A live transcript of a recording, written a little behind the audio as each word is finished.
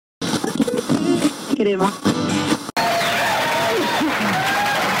queremos.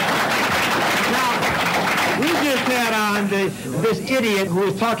 This idiot who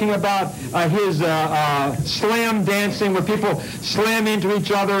was talking about his slam dancing where people slam into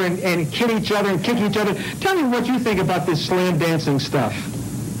each other and hit each other and kick each other. Tell me what you think about this slam dancing stuff.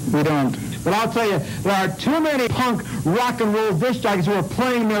 We don't. But I'll tell you, there are too many punk rock and roll disc jockeys who are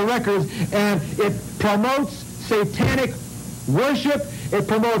playing their records, and it promotes satanic worship, it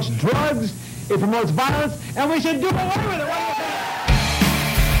promotes drugs, it promotes violence, and we should do away with it. What do you think?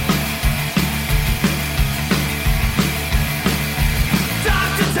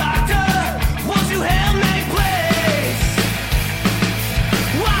 Doctor, won't you help me, please?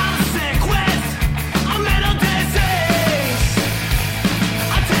 While I'm sick with a mental disease,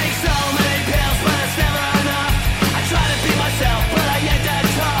 I take so many pills, but it's never enough. I try to be myself, but I ain't that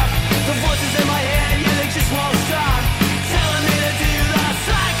tough. The voices in my head, yeah, they just won't stop, telling me to do the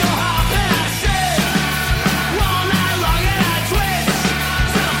psycho hop, and I shit all night long, and I twist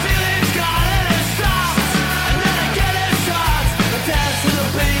till the feeling's gone and it stops, and then again it starts. I dance to the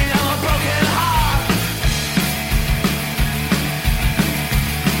beat of a broken heart.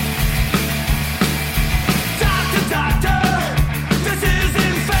 Doctor, this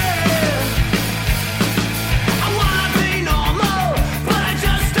isn't fair. I wanna be normal, but I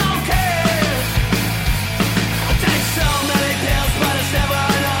just don't care. I take so many pills, but it's never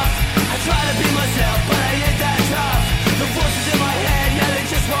enough. I try to be myself, but I ain't that tough. The voices in my head, yeah, they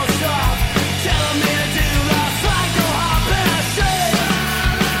just won't stop, telling me to do the psycho hop, and I shake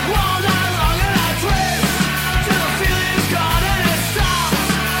all night long, and I twist till the feeling's gone and it stops,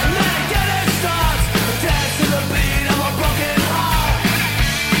 and then again it starts. I dance to the beat of a broken heart.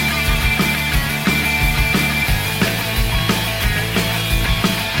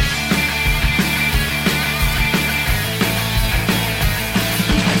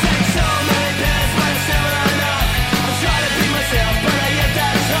 I take so many pills, but it's never enough. I'm trying to be myself, but I ain't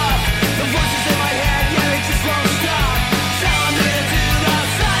that tough. The voices in my head, yeah, they just won't stop, telling me to do the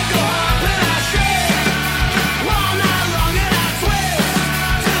psycho hop, and I shake all night long, and I twist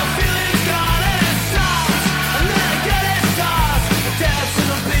till the feeling's gone and it stops, and then again it starts. I dance to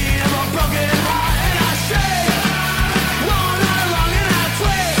the beat of a broken heart, and I shake all night long, and I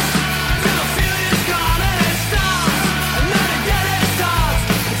twist till the feeling's gone and it stops, and then again it starts.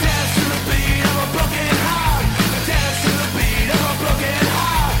 I dance to the beat of a broken heart. I dance to the beat of a broken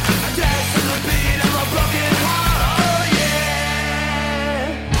heart. I dance to the beat of a broken heart. Oh yeah.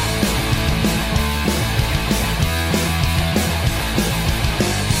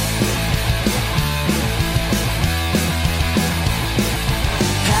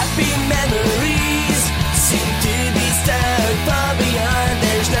 Happy memories seem to be stuck far beyond.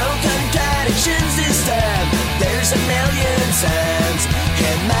 There's no contradictions this time. There's a million signs.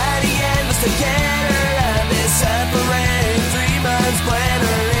 And Mighty Ann was together of this suffering 3 months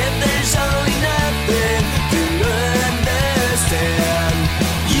planner. If there's only nothing to understand,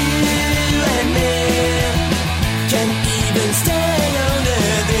 you and me can't even stay on the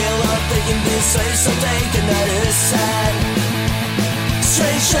deal of thinking this way, so take another side.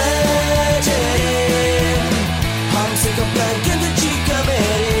 Strange tragedy, I'm sick of blanking the G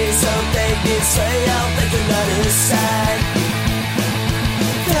committee, so take this way, I'll take another side.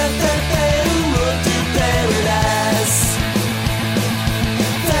 Road to paradise.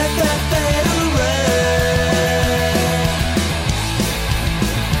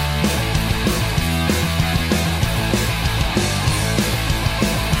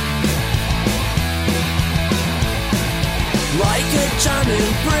 Like a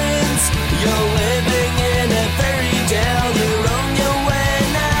charming prince, you're living in a fairy tale. You're on your way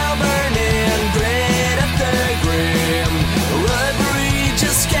now, burning grid after grim. Robbery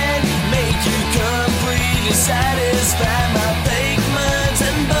just can't make you completely satisfy my fake minds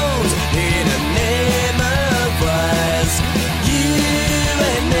and bones in a name of lies. You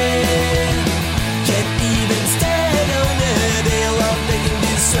and me can't even stand on the deal of thinking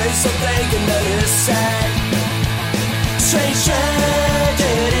this way, so take another side. Strange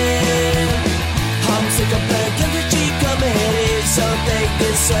tragedy.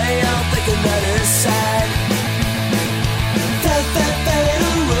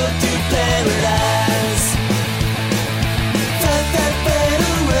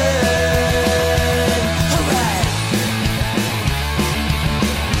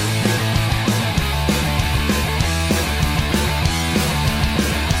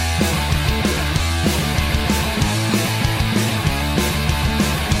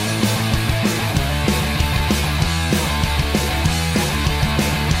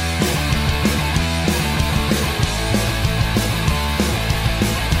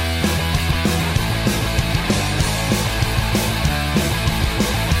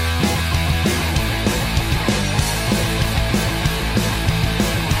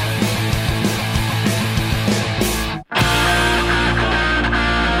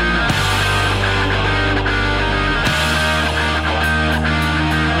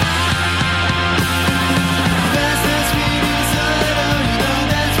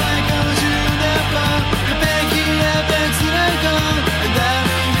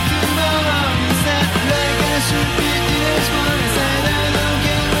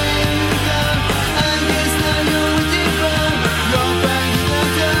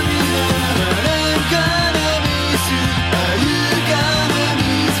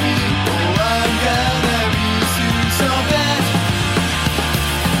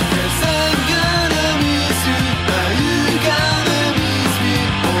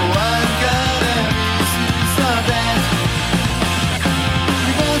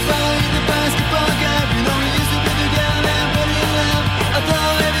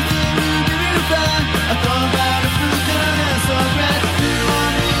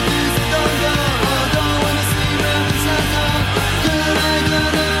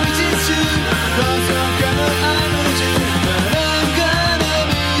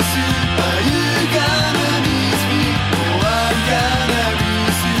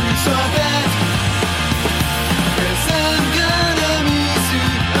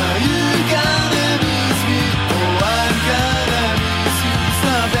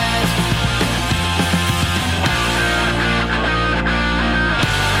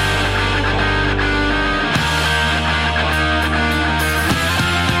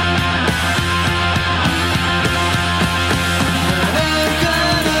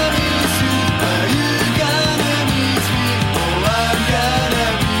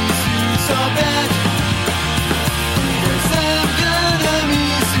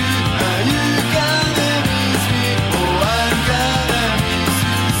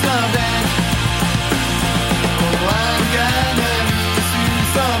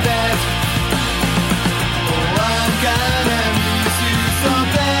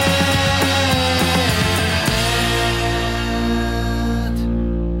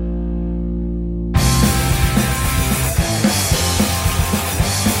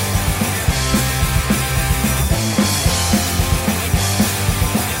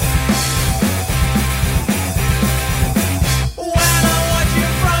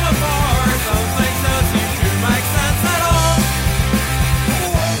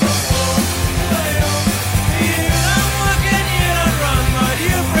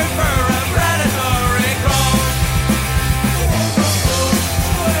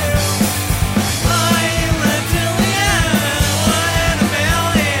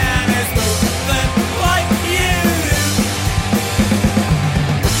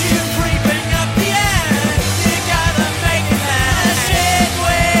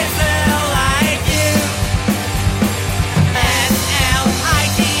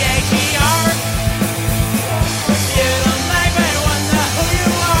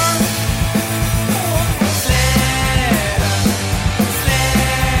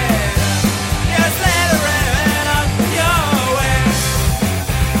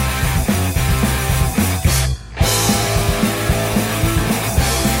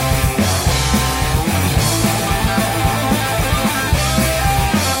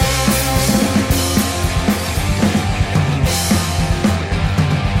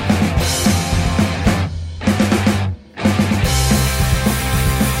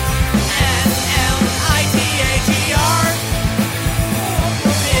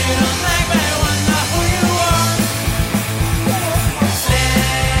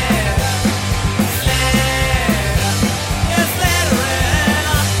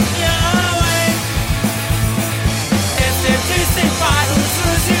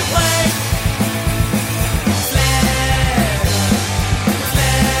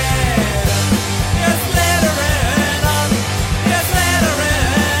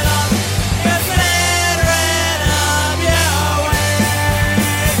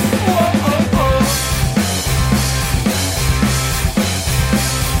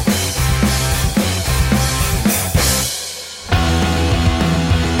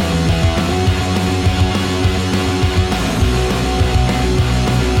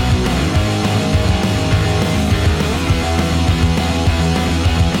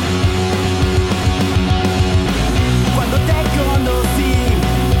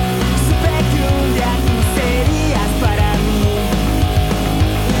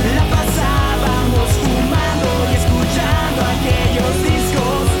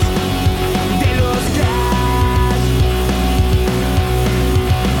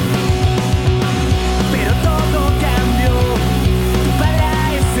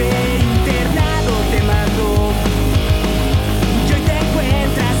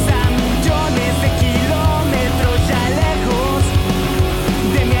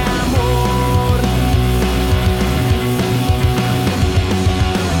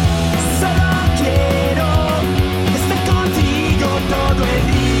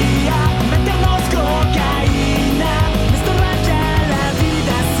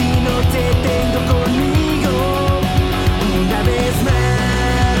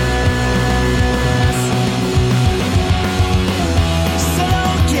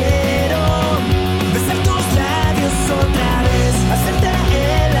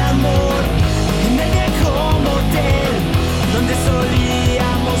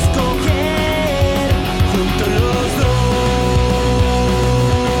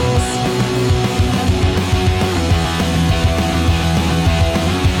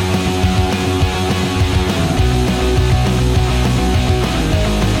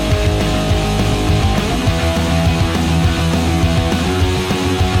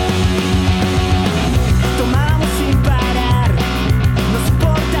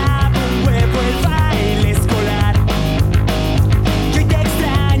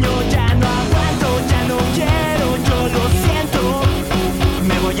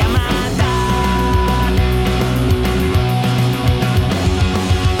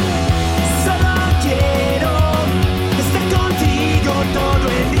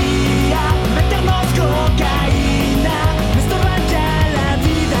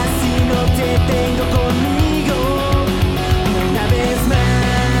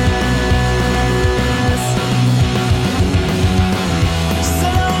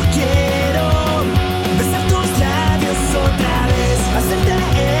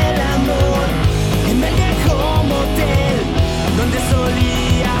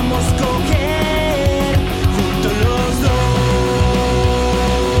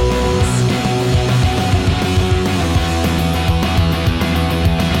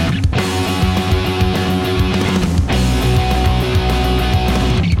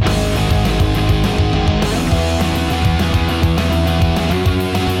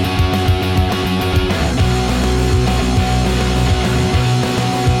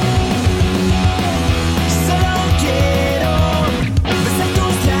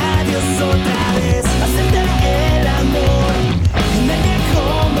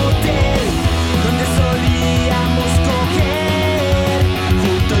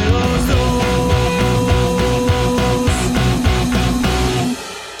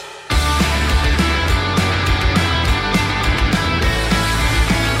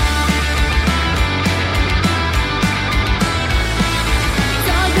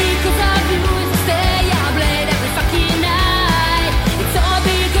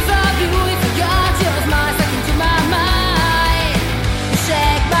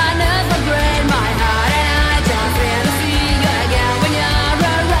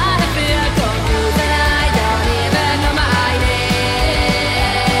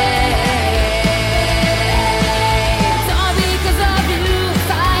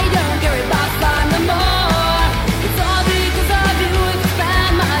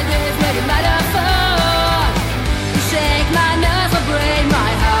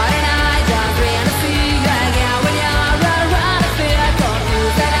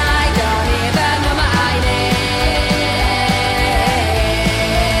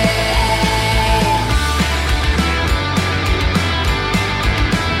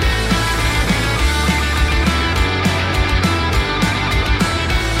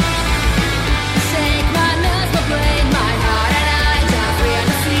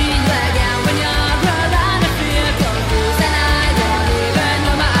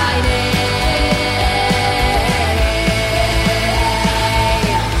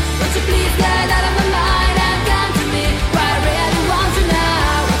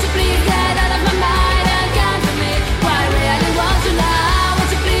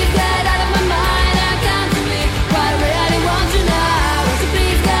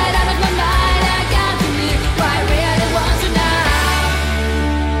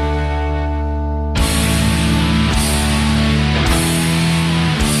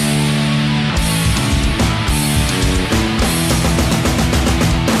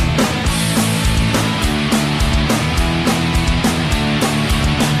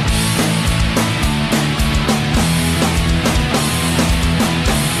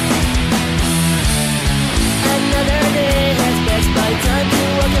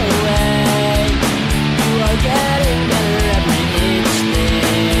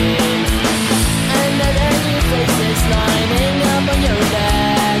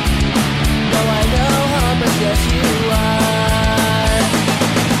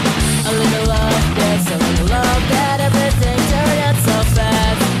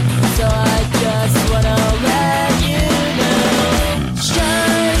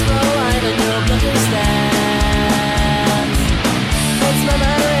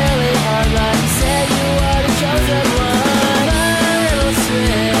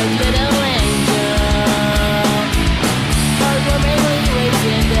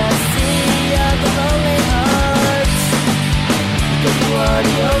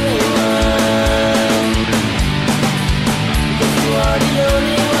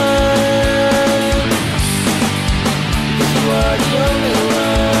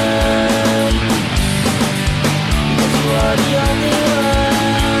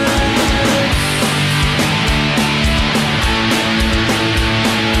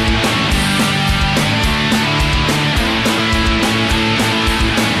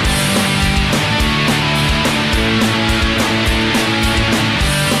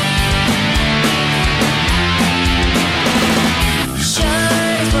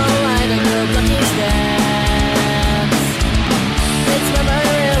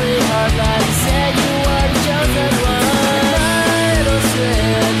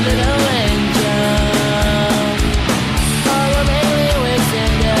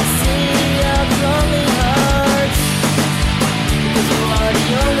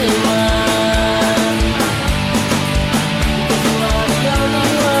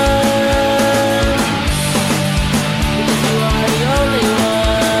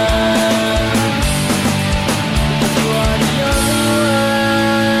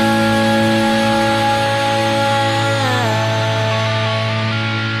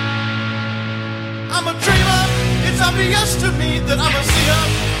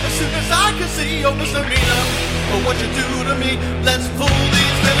 your misdemeanor for what you do to me. Let's pull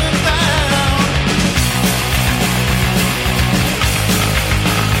these villains down.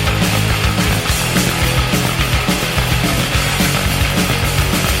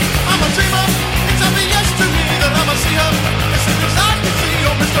 I'm a dreamer, it's obvious to me that I'm a seer. As soon as I can see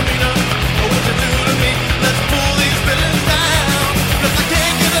your misdemeanor for what you do to me, let's pull these villains down. 'Cause I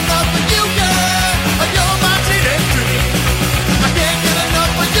can't get enough of you, girl. You're my teenage dream. I can't get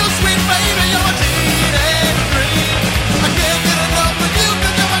enough of you, sweet baby. You're my teenage dream. I can't get enough of you.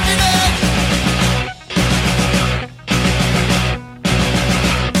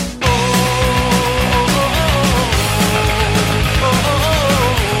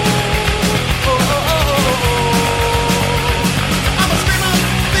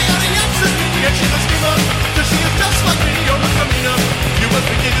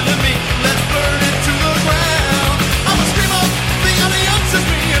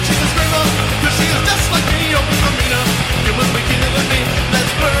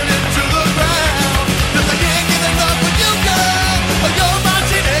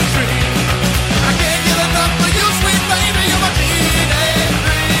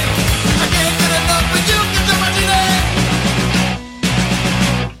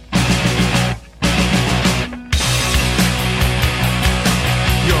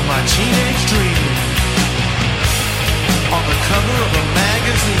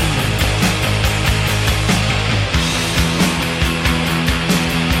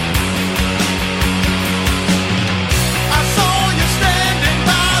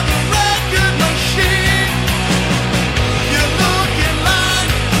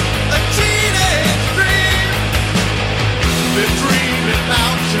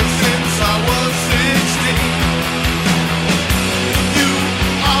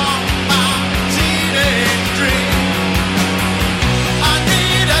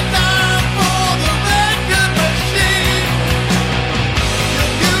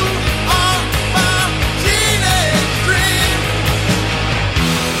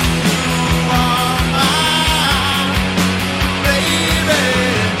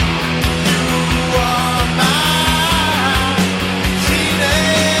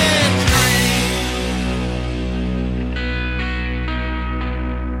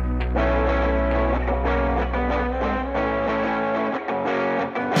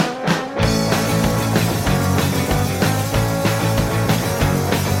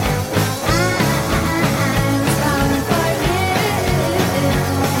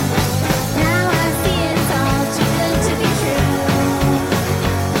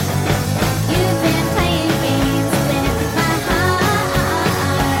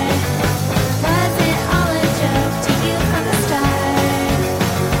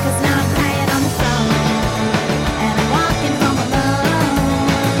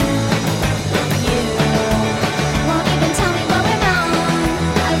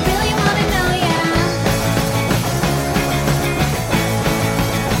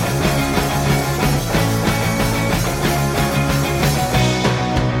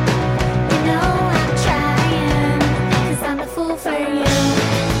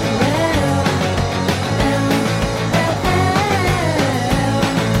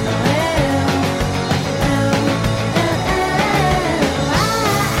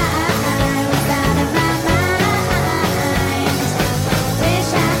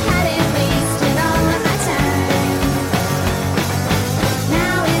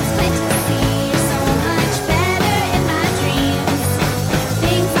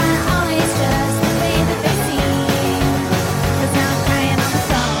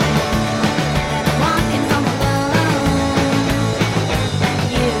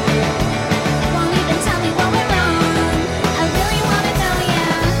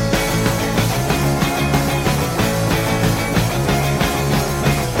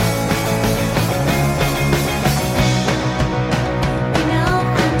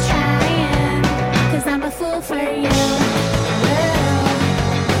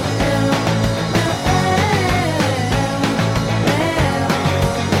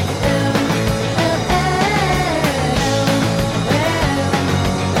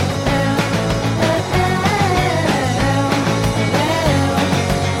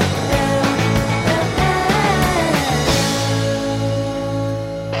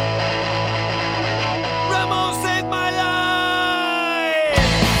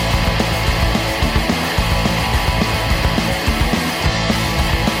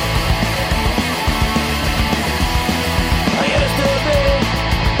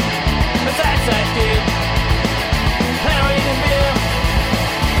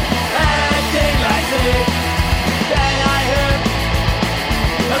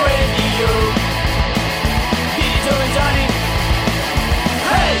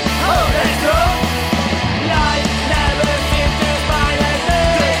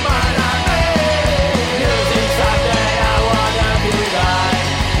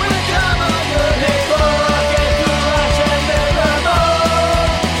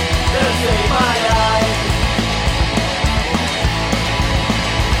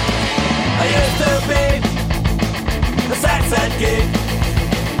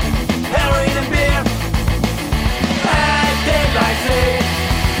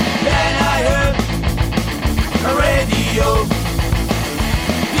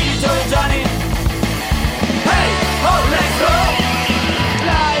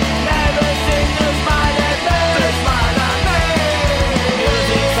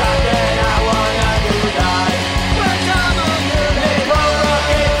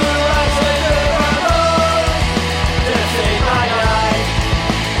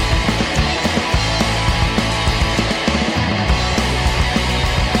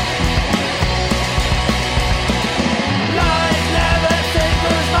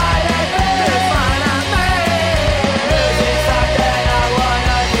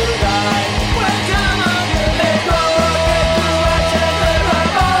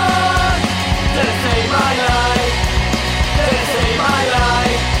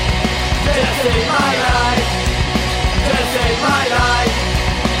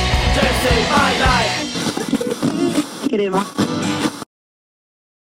 Live.